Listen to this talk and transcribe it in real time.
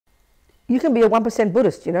you can be a 1%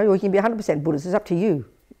 Buddhist, you know, or you can be 100% Buddhist. It's up to you.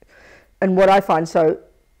 And what I find so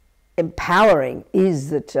empowering is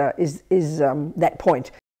that that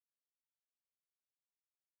point.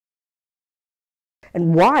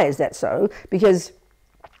 And why is that so? Because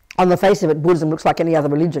on the face of it, Buddhism looks like any other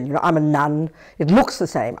religion. You know, I'm a nun. It looks the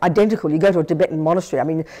same, identical. You go to a Tibetan monastery. I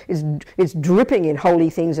mean, it's dripping in holy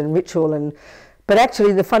things and ritual, but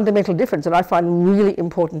actually the fundamental difference that I find really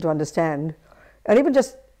important to understand, and even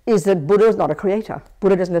just is that Buddha is not a creator.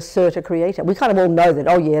 Buddha doesn't assert a creator. We kind of all know that,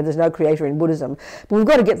 oh yeah, there's no creator in Buddhism, but we've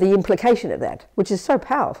got to get the implication of that, which is so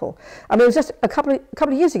powerful. I mean, it was just a couple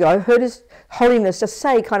of years ago, I heard His Holiness just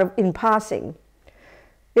say, kind of in passing,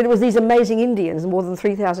 it was these amazing Indians more than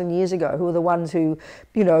 3,000 years ago who were the ones who,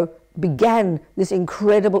 you know, began this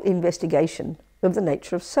incredible investigation of the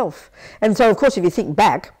nature of self. And so, of course, if you think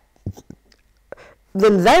back,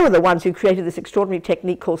 then they were the ones who created this extraordinary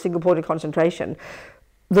technique called single point of concentration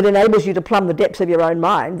that enables you to plumb the depths of your own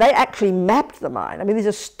mind. They actually mapped the mind. I mean, these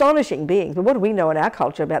astonishing beings. But what do we know in our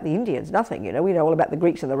culture about the Indians? Nothing, you know. We know all about the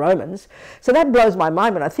Greeks and the Romans. So that blows my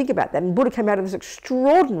mind when I think about that. And Buddha came out of this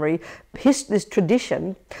extraordinary this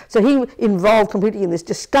tradition. So he involved completely in this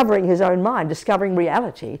discovering his own mind, discovering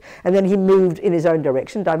reality. And then he moved in his own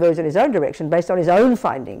direction, diverged in his own direction based on his own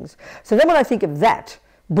findings. So then when I think of that,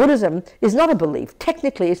 Buddhism is not a belief.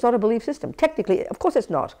 Technically, it's not a belief system. Technically, of course it's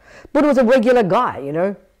not. Buddha was a regular guy, you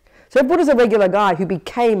know. So if Buddha's a regular guy who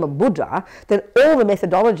became a Buddha, then all the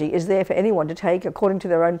methodology is there for anyone to take according to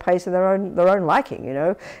their own pace and their own liking, you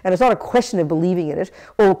know. And it's not a question of believing in it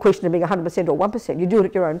or a question of being 100% or 1%. You do it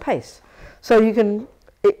at your own pace. So you can,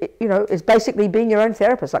 you know, it's basically being your own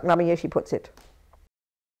therapist, like Lama Yeshe puts it.